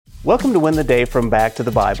Welcome to Win the Day from Back to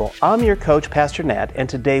the Bible. I'm your coach, Pastor Nat, and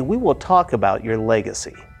today we will talk about your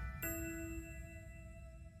legacy.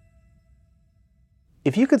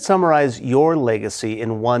 If you could summarize your legacy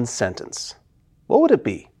in one sentence, what would it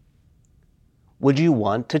be? Would you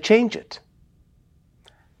want to change it?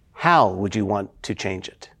 How would you want to change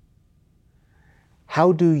it?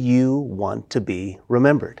 How do you want to be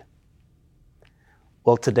remembered?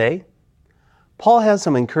 Well, today, Paul has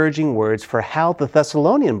some encouraging words for how the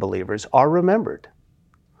Thessalonian believers are remembered.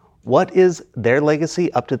 What is their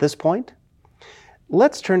legacy up to this point?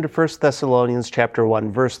 Let's turn to 1 Thessalonians chapter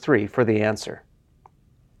 1, verse 3 for the answer.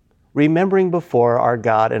 Remembering before our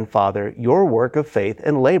God and Father your work of faith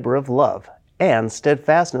and labor of love and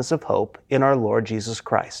steadfastness of hope in our Lord Jesus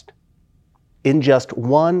Christ. In just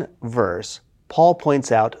one verse, Paul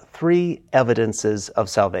points out three evidences of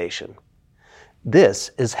salvation. This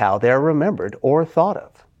is how they are remembered or thought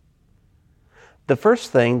of. The first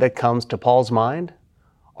thing that comes to Paul's mind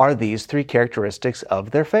are these three characteristics of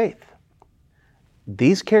their faith.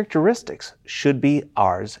 These characteristics should be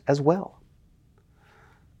ours as well.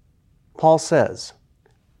 Paul says,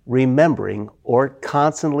 remembering or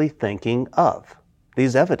constantly thinking of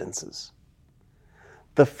these evidences.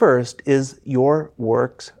 The first is your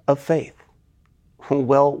works of faith.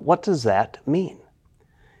 Well, what does that mean?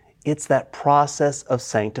 It's that process of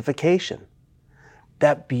sanctification,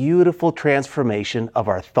 that beautiful transformation of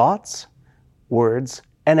our thoughts, words,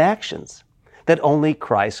 and actions that only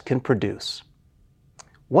Christ can produce.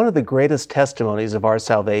 One of the greatest testimonies of our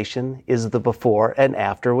salvation is the before and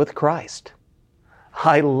after with Christ.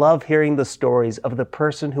 I love hearing the stories of the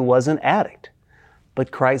person who was an addict,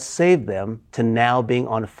 but Christ saved them to now being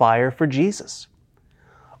on fire for Jesus.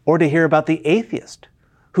 Or to hear about the atheist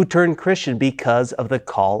who turned Christian because of the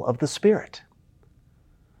call of the Spirit.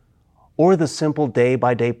 Or the simple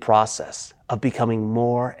day-by-day process of becoming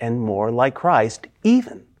more and more like Christ,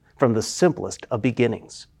 even from the simplest of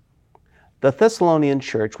beginnings. The Thessalonian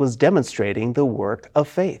church was demonstrating the work of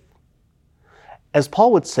faith. As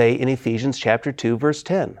Paul would say in Ephesians chapter 2, verse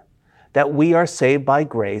 10, that we are saved by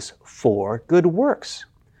grace for good works,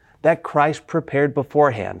 that Christ prepared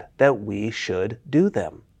beforehand that we should do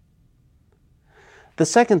them. The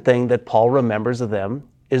second thing that Paul remembers of them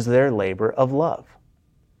is their labor of love.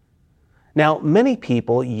 Now, many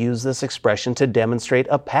people use this expression to demonstrate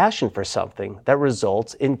a passion for something that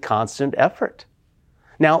results in constant effort.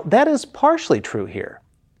 Now, that is partially true here.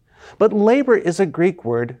 But labor is a Greek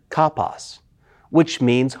word, kapos, which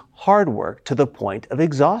means hard work to the point of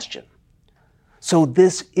exhaustion. So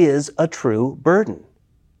this is a true burden.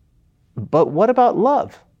 But what about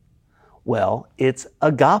love? Well, it's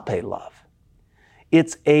agape love.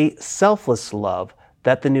 It's a selfless love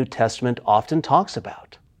that the New Testament often talks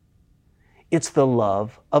about. It's the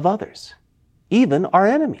love of others, even our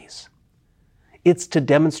enemies. It's to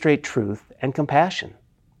demonstrate truth and compassion.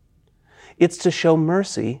 It's to show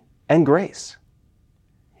mercy and grace.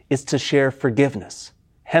 It's to share forgiveness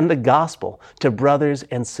and the gospel to brothers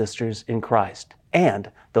and sisters in Christ and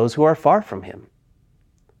those who are far from Him.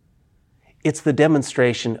 It's the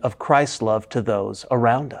demonstration of Christ's love to those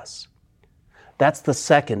around us. That's the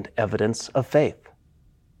second evidence of faith.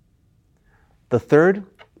 The third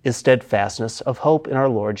is steadfastness of hope in our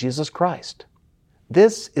Lord Jesus Christ.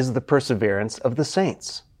 This is the perseverance of the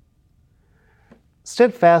saints.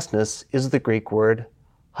 Steadfastness is the Greek word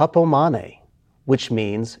hapomane, which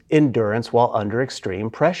means endurance while under extreme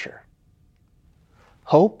pressure.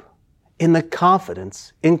 Hope in the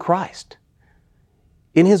confidence in Christ,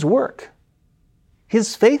 in His work,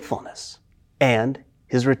 His faithfulness, and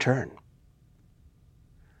His return.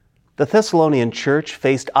 The Thessalonian church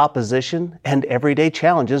faced opposition and everyday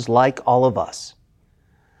challenges like all of us.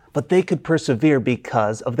 But they could persevere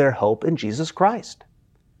because of their hope in Jesus Christ.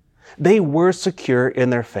 They were secure in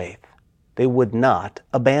their faith. They would not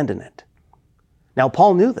abandon it. Now,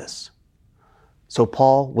 Paul knew this, so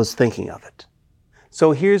Paul was thinking of it.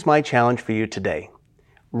 So here's my challenge for you today.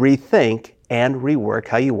 Rethink and rework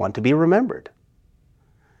how you want to be remembered.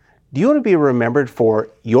 Do you want to be remembered for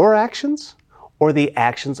your actions or the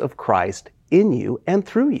actions of Christ in you and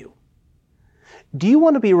through you? Do you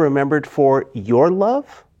want to be remembered for your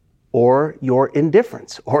love or your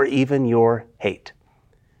indifference or even your hate?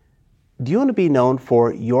 Do you want to be known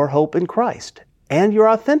for your hope in Christ and your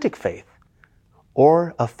authentic faith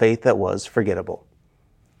or a faith that was forgettable?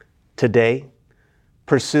 Today,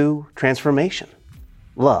 pursue transformation,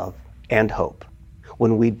 love, and hope.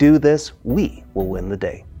 When we do this, we will win the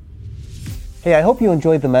day. Hey, I hope you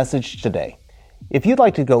enjoyed the message today. If you'd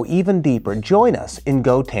like to go even deeper, join us in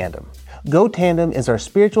Go Tandem. Go Tandem is our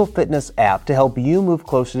spiritual fitness app to help you move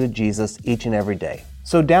closer to Jesus each and every day.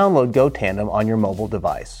 So download GoTandem on your mobile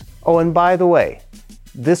device. Oh, and by the way,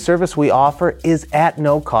 this service we offer is at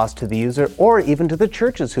no cost to the user or even to the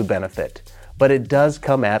churches who benefit, but it does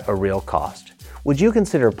come at a real cost. Would you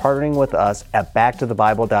consider partnering with us at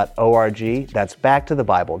backtothebible.org? That's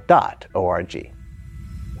backtothebible.org.